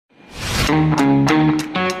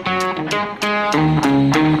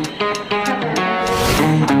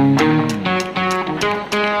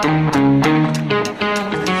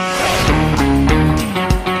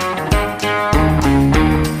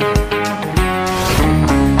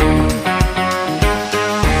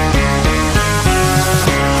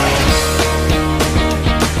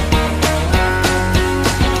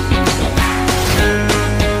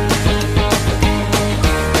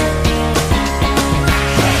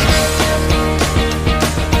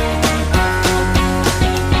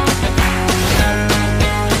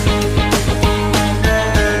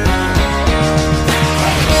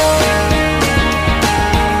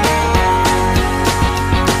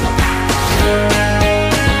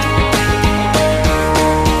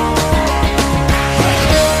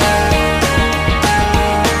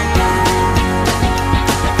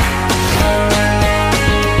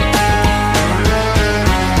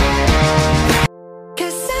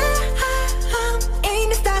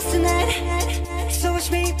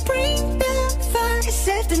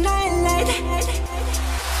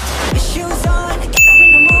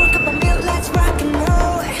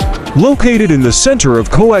Located in the center of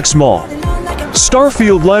COEX Mall,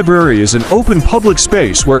 Starfield Library is an open public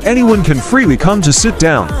space where anyone can freely come to sit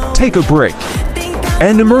down, take a break,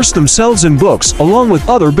 and immerse themselves in books along with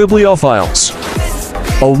other bibliophiles.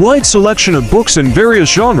 A wide selection of books in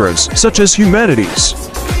various genres such as humanities,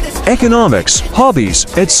 economics, hobbies,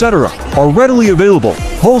 etc. are readily available.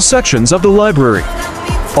 Whole sections of the library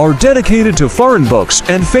are dedicated to foreign books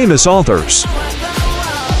and famous authors.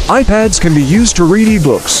 iPads can be used to read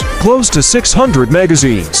ebooks, close to 600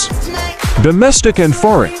 magazines, domestic and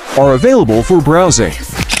foreign, are available for browsing.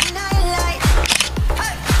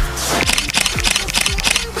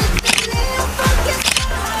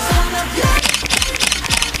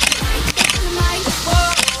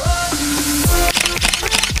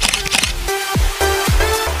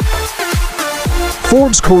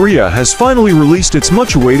 Forbes Korea has finally released its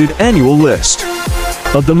much-awaited annual list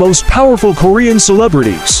of the most powerful Korean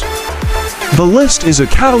celebrities. The list is a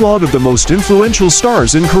catalog of the most influential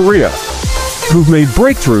stars in Korea, who've made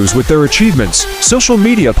breakthroughs with their achievements, social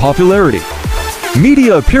media popularity,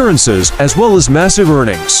 media appearances, as well as massive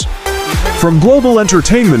earnings. From global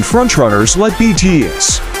entertainment frontrunners like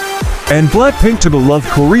BTS and Blackpink to beloved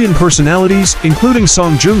Korean personalities including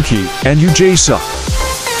Song Joong-ki and Yoo Jae-suk.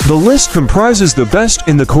 The list comprises the best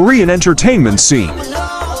in the Korean entertainment scene.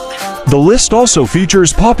 The list also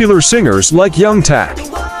features popular singers like Young Tak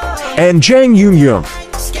and Jang Yoon-young,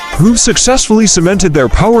 who've successfully cemented their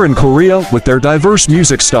power in Korea with their diverse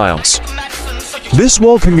music styles. This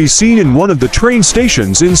wall can be seen in one of the train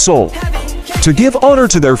stations in Seoul, to give honor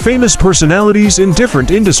to their famous personalities in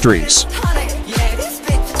different industries.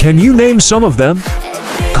 Can you name some of them?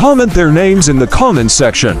 Comment their names in the comments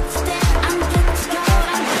section.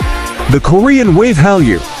 The Korean Wave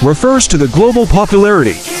Hallyu refers to the global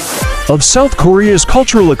popularity of South Korea's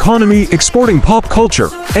cultural economy, exporting pop culture,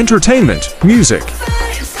 entertainment, music,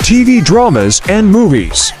 TV dramas, and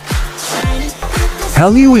movies.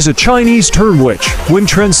 Hallyu is a Chinese term which, when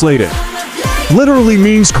translated, literally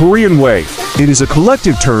means Korean wave. It is a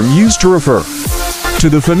collective term used to refer to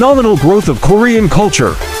the phenomenal growth of Korean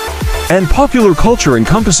culture and popular culture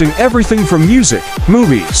encompassing everything from music,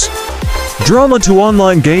 movies, drama to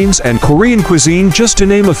online games and Korean cuisine, just to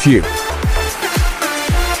name a few.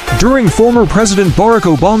 During former President Barack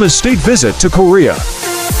Obama's state visit to Korea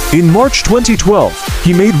in March 2012,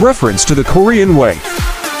 he made reference to the Korean wave,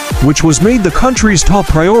 which was made the country's top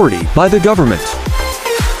priority by the government.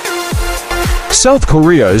 South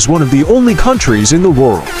Korea is one of the only countries in the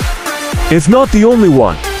world, if not the only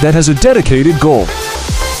one, that has a dedicated goal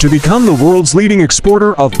to become the world's leading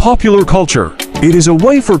exporter of popular culture. It is a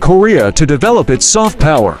way for Korea to develop its soft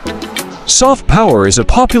power. Soft power is a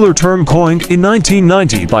popular term coined in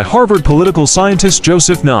 1990 by Harvard political scientist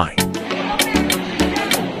Joseph Nye.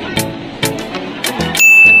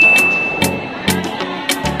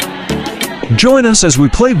 Join us as we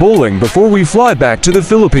play bowling before we fly back to the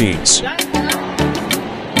Philippines.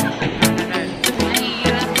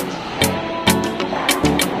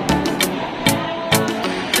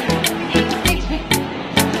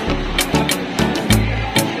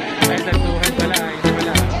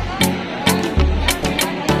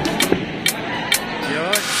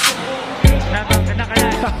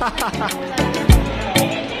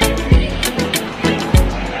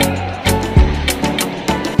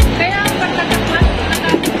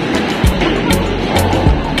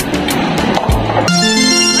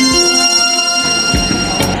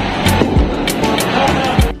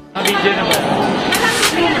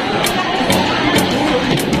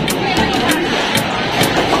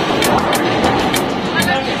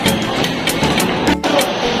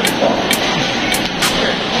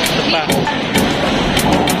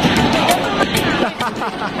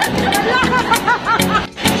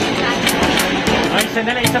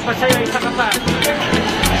 sa'yo, isa ka pa.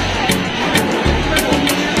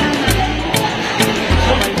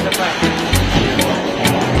 Isa pa.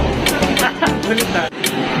 Ulit na.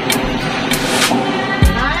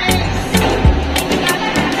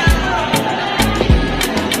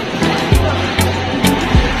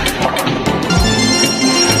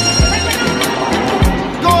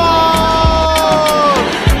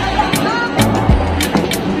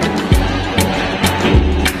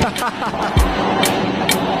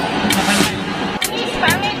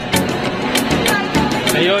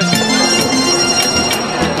 Ayun.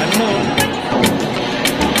 Ano?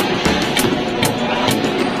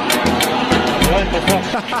 Ayun, pasok.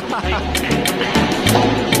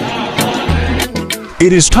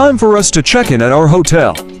 It is time for us to check in at our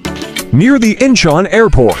hotel near the Incheon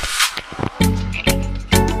airport.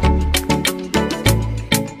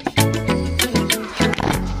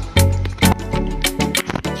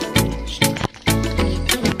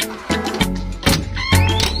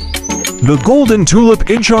 The Golden Tulip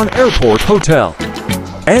Incheon Airport Hotel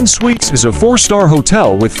and Suites is a 4-star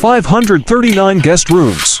hotel with 539 guest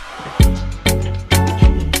rooms.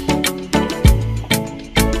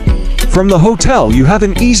 From the hotel you have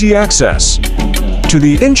an easy access to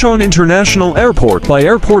the Incheon International Airport by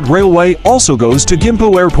Airport Railway, also goes to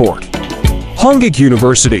Gimpo Airport, Hongik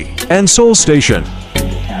University, and Seoul Station.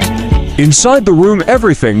 Inside the room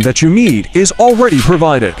everything that you need is already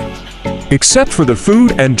provided, except for the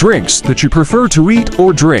food and drinks that you prefer to eat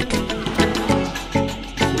or drink.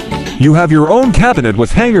 You have your own cabinet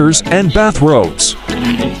with hangers and bathrobes.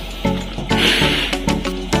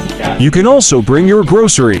 You can also bring your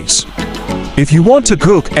groceries if you want to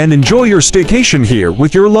cook and enjoy your staycation here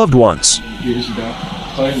with your loved ones. Here's the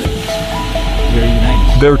toilet. Very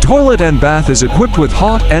nice. Their toilet and bath is equipped with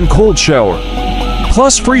hot and cold shower,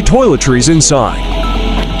 plus free toiletries inside.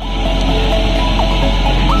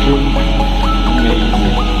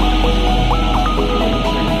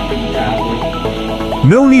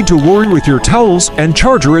 No need to worry with your towels and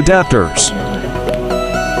charger adapters.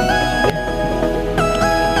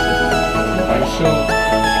 Also,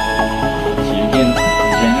 see you again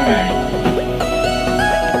January.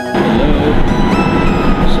 Hello.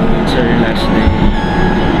 So it's our last day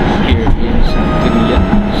here in South Korea.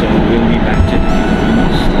 So we'll be back to the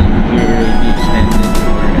Philippines. We already extended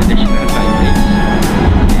for additional 5 days.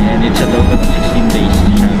 And it's a total of 16 days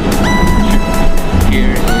to travel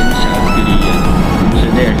here in South Korea. So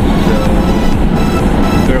there, so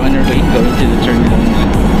we're on our way going to the Terminal 1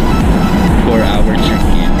 for our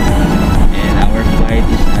check-in, and our flight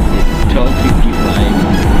is at 12:55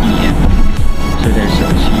 p.m. So there, so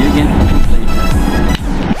see you again later.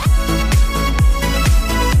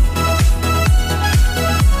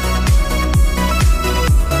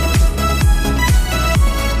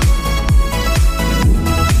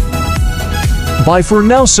 Bye for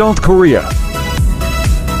now, South Korea.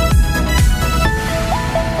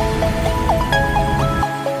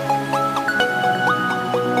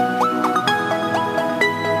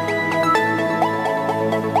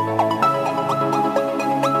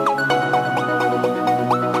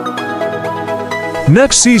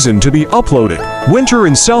 Next season to be uploaded, Winter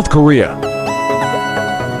in South Korea.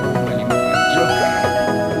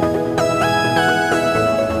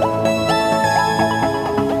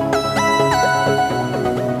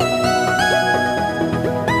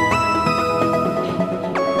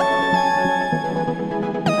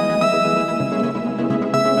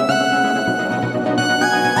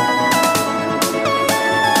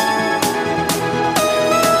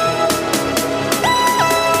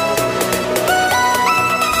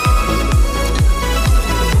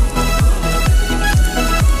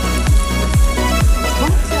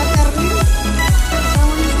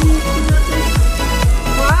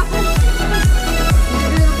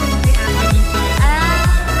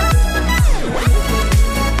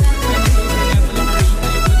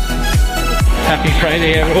 Happy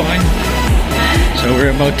Friday, everyone. So we're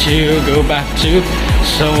about to go back to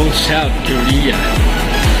Seoul, South Korea.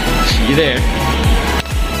 See you there.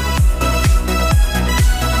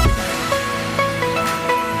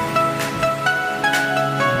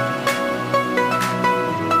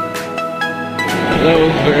 Hello,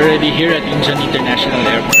 we're already here at Incheon International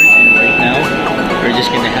Airport, and right now we're just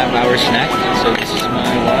gonna have our snack. So this is my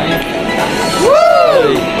wife.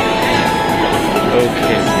 Woo!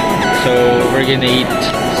 Okay, so we're gonna eat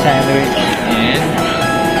sandwich and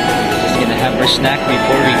just gonna have our snack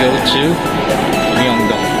before we go to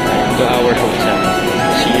Myeongdong, to our hotel.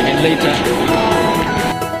 See you again later.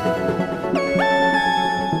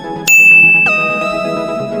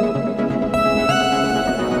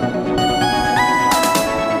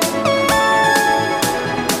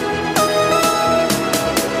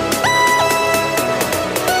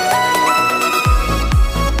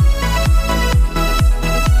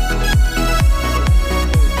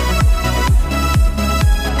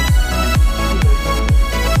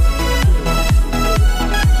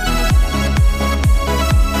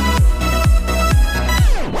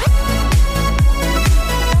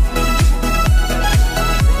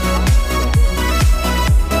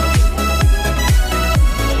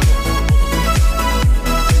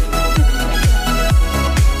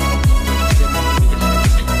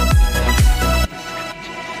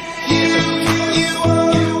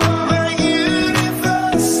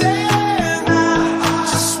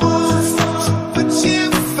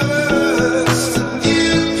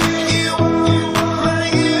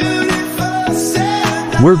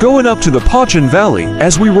 We're going up to the Pocheon Valley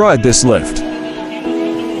as we ride this lift.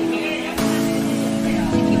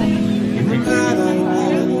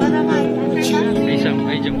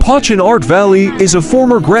 Pocheon Art Valley is a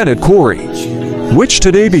former granite quarry, which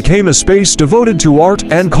today became a space devoted to art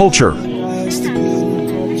and culture.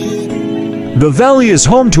 The valley is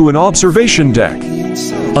home to an observation deck,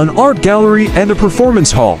 an art gallery and a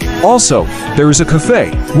performance hall. Also, there is a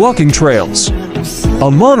cafe, walking trails,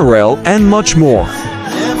 a monorail and much more.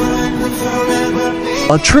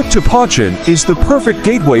 A trip to Pocheon is the perfect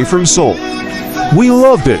gateway from Seoul. We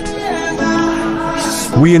loved it.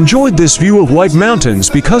 We enjoyed this view of white mountains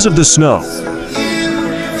because of the snow.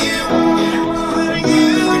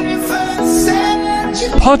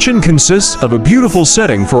 Pocheon consists of a beautiful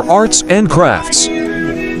setting for arts and crafts,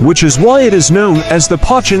 which is why it is known as the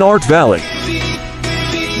Pocheon Art Valley.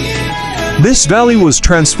 This valley was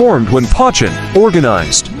transformed when Pocheon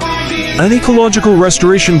organized an ecological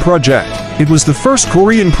restoration project. It was the first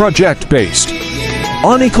Korean project based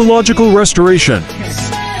on ecological restoration.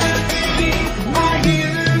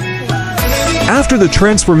 After the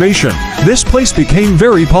transformation, this place became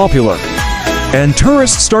very popular, and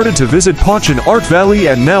tourists started to visit Pocheon Art Valley,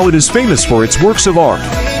 and now it is famous for its works of art.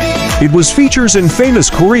 It was features in famous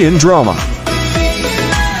Korean drama.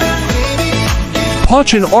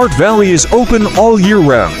 Pocheon Art Valley is open all year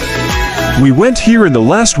round. We went here in the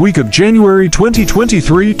last week of January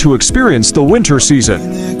 2023 to experience the winter season.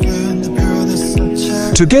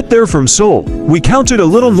 To get there from Seoul, we counted a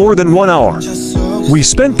little more than 1 hour. We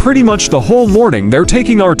spent pretty much the whole morning there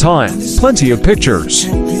taking our time, plenty of pictures.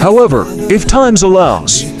 However, if time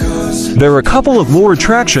allows, there are a couple of more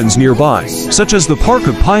attractions nearby, such as the Park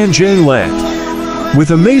of Pocheon Land,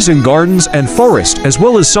 with amazing gardens and forest, as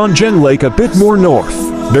well as Sonjeng Lake a bit more north.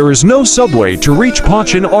 There is no subway to reach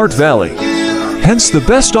Pocheon Art Valley. Hence the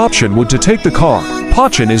best option would to take the car.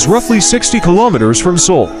 Pocheon is roughly 60 kilometers from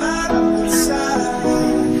Seoul.